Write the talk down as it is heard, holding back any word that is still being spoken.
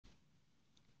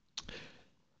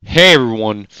Hey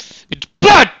everyone, it's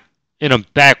Bud, and I'm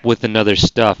back with another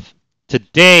stuff.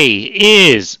 Today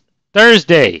is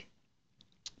Thursday,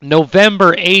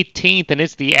 November 18th, and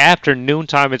it's the afternoon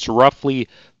time. It's roughly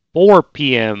 4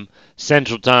 p.m.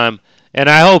 Central Time, and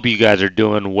I hope you guys are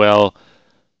doing well.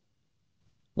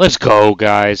 Let's go,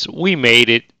 guys. We made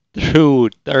it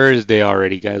through Thursday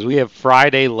already, guys. We have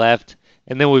Friday left,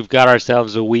 and then we've got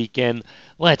ourselves a weekend.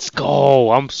 Let's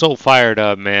go. I'm so fired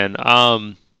up, man.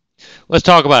 Let's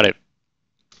talk about it.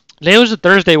 Today was a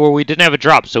Thursday where we didn't have a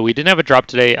drop, so we didn't have a drop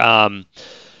today.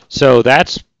 So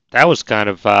that was kind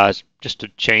of just a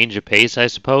change of pace, I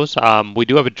suppose. We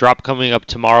do have a drop coming up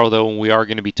tomorrow, though, and we are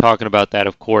going to be talking about that,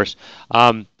 of course.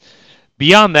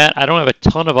 Beyond that, I don't have a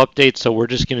ton of updates, so we're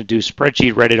just going to do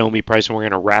spreadsheet Reddit Omi price, and we're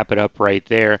going to wrap it up right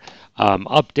there.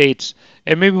 Updates,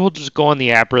 and maybe we'll just go on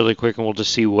the app really quick, and we'll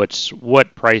just see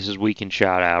what prices we can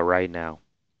shout out right now.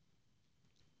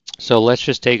 So let's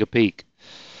just take a peek.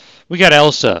 We got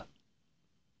Elsa.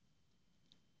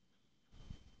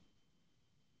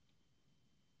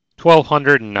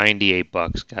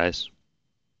 $1,298, guys.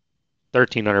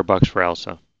 $1,300 for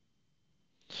Elsa.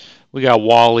 We got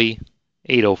Wally,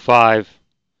 805.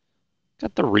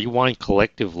 Got the Rewind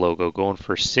Collective logo going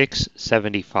for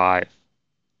 $675.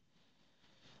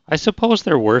 I suppose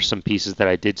there were some pieces that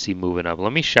I did see moving up.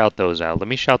 Let me shout those out. Let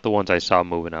me shout the ones I saw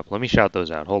moving up. Let me shout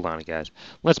those out. Hold on, guys.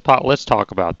 Let's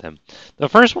talk about them. The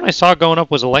first one I saw going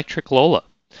up was Electric Lola.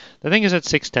 The thing is at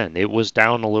 610. It was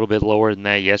down a little bit lower than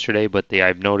that yesterday, but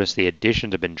I've noticed the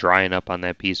additions have been drying up on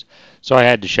that piece, so I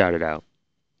had to shout it out.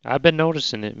 I've been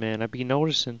noticing it, man. I've been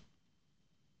noticing.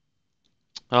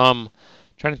 Trying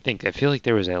to think. I feel like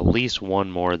there was at least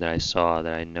one more that I saw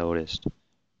that I noticed.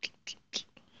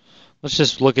 Let's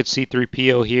just look at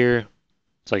C3PO here.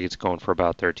 It's like it's going for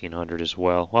about 1,300 as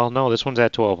well. Well, no, this one's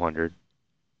at 1,200.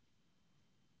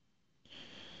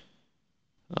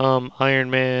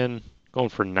 Iron Man. Going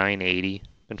for 980.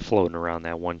 Been floating around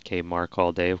that 1K mark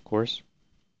all day, of course.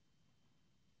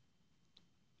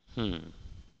 I'm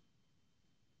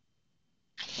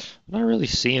not really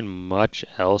seeing much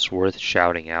else worth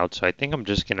shouting out, so I think I'm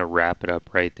just going to wrap it up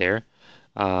right there.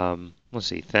 Let's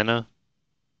see, Thena.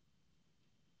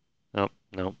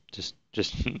 Nope, just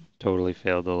totally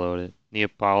failed to load it.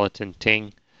 Neapolitan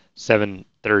Ting,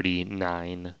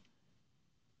 739.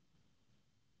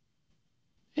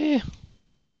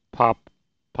 Pop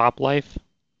Life,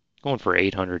 going for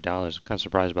 $800. I'm kind of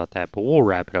surprised about that, but we'll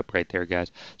wrap it up right there,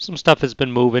 guys. Some stuff has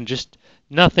been moving, just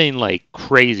nothing like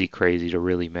crazy to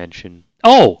really mention.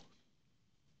 Oh,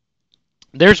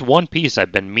 there's one piece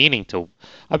I've been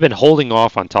holding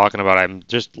off on talking about. I'm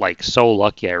just like so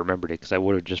lucky I remembered it because I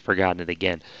would have just forgotten it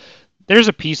again. There's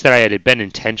a piece that I had been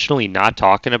intentionally not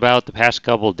talking about the past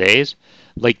couple of days.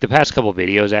 Like the past couple of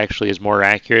videos actually is more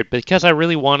accurate because I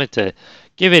really wanted to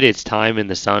give it its time in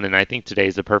the sun, and I think today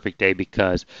is the perfect day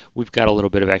because we've got a little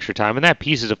bit of extra time. And that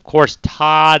piece is, of course,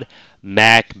 Todd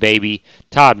Mac, baby.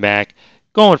 Todd Mac,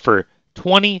 going for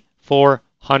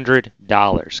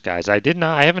 $2,400, guys. I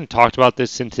haven't talked about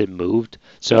this since it moved,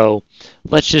 so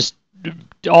let's just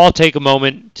all take a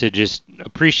moment to just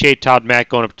appreciate Todd Mac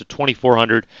going up to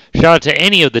 2,400. Shout out to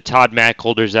any of the Todd Mac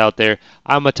holders out there.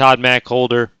 I'm a Todd Mac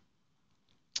holder.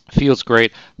 Feels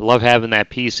great. I love having that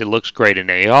piece. It looks great in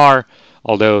AR.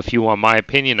 Although, if you want my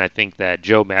opinion, I think that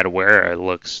Joe Madureira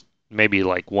looks maybe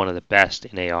like one of the best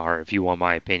in AR, if you want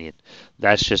my opinion.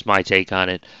 That's just my take on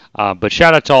it. But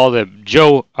shout out to all the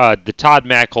the Todd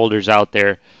Mac holders out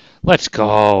there. Let's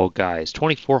go, guys.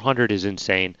 2,400 is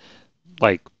insane.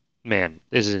 Like, man,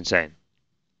 this is insane.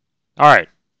 All right.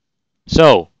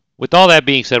 So, with all that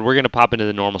being said, we're going to pop into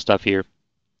the normal stuff here.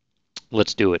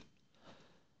 Let's do it.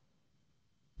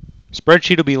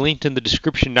 Spreadsheet will be linked in the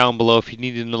description down below. If you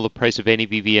need to know the price of any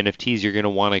Veve NFTs, you're going to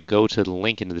want to go to the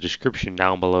link in the description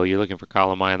down below. You're looking for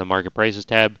column I on the market prices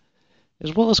tab,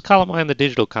 as well as column I on the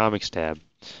digital comics tab.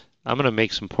 I'm going to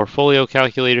make some portfolio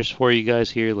calculators for you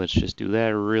guys here. Let's just do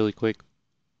that really quick.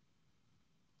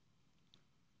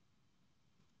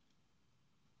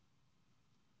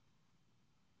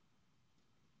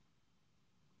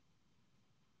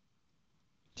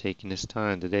 Taking this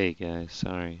time today, guys.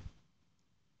 Sorry.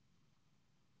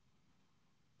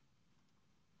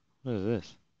 What is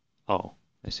this? Oh,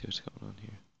 I see what's going on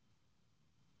here.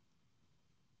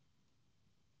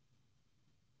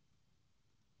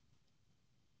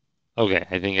 Okay,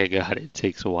 I think I got it. It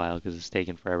takes a while because it's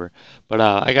taking forever. But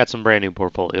I got some brand new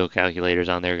portfolio calculators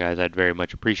on there, guys. I'd very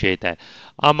much appreciate that.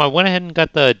 I went ahead and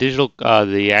got the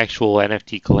the actual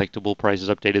NFT collectible prices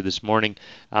updated this morning.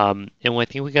 And I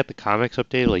think we got the comics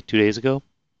updated like 2 days ago.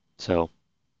 So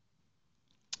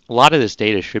A lot of this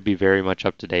data should be very much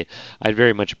up to date. I'd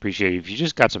very much appreciate it if you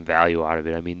just got some value out of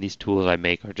it. I mean, these tools I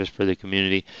make are just for the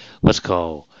community. Let's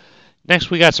go. Next,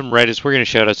 we got some Reddits. We're going to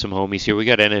shout out some homies here. We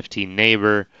got NFT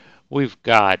Neighbor. We've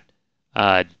got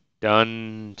uh,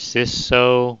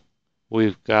 Dunciso.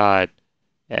 We've got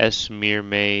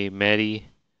Esmirme Medi.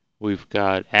 We've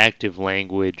got Active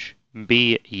Language,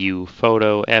 BU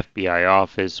Photo, FBI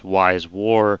Office, Wise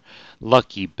War,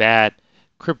 Lucky Bat,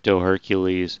 Crypto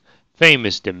Hercules,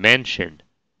 Famous Dimension,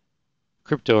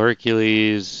 Crypto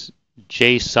Hercules,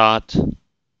 JSOT,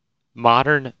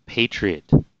 Modern Patriot,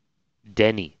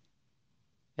 Denny,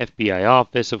 FBI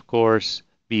Office, of course,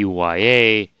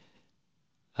 BYA,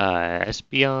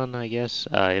 Espion, I guess,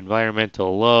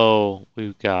 Environmental Low.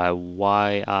 We've got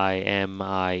YIMIEMIE.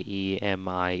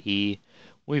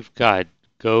 We've got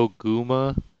Go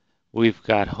Guma. We've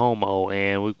got Homo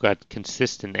and we've got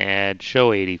Consistent Ad,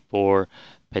 Show 84,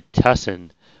 Petussin.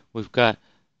 We've got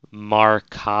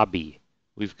Markabi.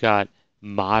 We've got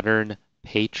Modern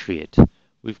Patriot.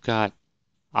 We've got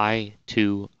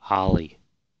I2 Ollie.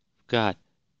 We've got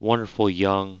Wonderful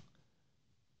Young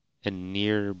and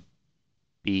Near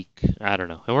Beak. I don't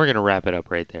know. And we're going to wrap it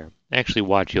up right there. Actually,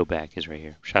 Watch Yo Back is right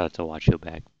here. Shout out to Watch Yo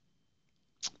Back.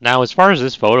 Now, as far as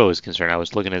this photo is concerned, I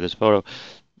was looking at this photo.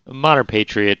 Modern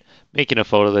Patriot making a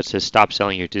photo that says stop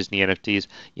selling your Disney NFTs.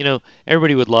 You know,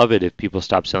 everybody would love it if people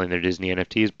stopped selling their Disney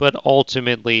NFTs, but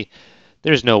ultimately,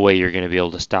 there's no way you're going to be able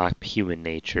to stop human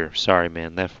nature. Sorry,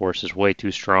 man, that force is way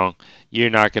too strong. You're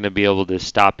not going to be able to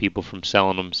stop people from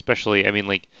selling them, especially, I mean,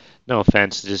 like, no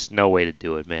offense, just no way to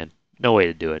do it, man. No way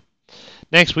to do it.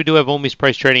 Next, we do have Omi's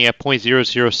price trading at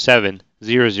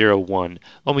 0.007001.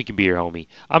 Omi can be your homie.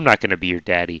 I'm not going to be your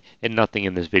daddy, and nothing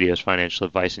in this video is financial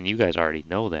advice, and you guys already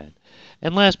know that.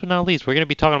 And last but not least, we're going to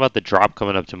be talking about the drop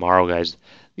coming up tomorrow, guys.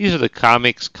 These are the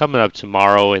comics coming up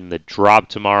tomorrow in the drop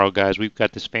tomorrow, guys. We've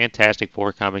got this Fantastic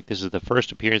Four comic. This is the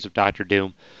first appearance of Doctor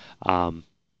Doom. As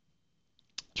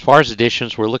far as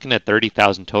editions, we're looking at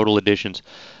 30,000 total editions.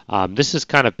 This is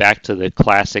kind of back to the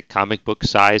classic comic book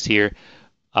size here.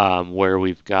 Where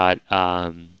we've got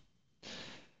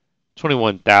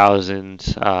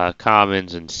 21,000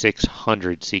 commons and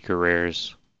 600 secret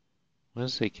rares. What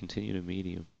does it say? Continue to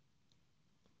medium.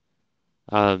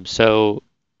 So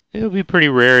it'll be pretty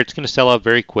rare. It's going to sell out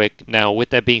very quick. Now,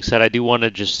 with that being said, I do want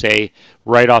to just say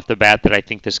right off the bat that I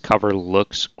think this cover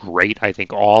looks great. I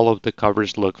think all of the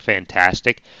covers look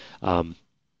fantastic.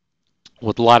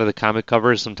 With a lot of the comic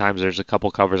covers, sometimes there's a couple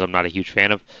covers I'm not a huge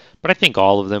fan of, but I think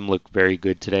all of them look very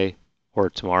good today or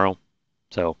tomorrow.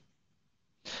 So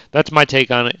that's my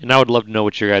take on it, and I would love to know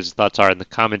what your guys' thoughts are in the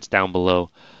comments down below.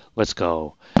 Let's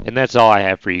go. And that's all I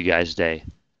have for you guys today.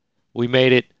 We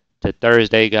made it to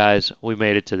Thursday, guys. We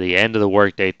made it to the end of the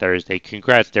workday Thursday.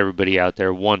 Congrats to everybody out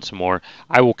there once more.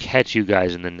 I will catch you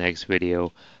guys in the next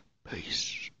video.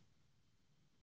 Peace.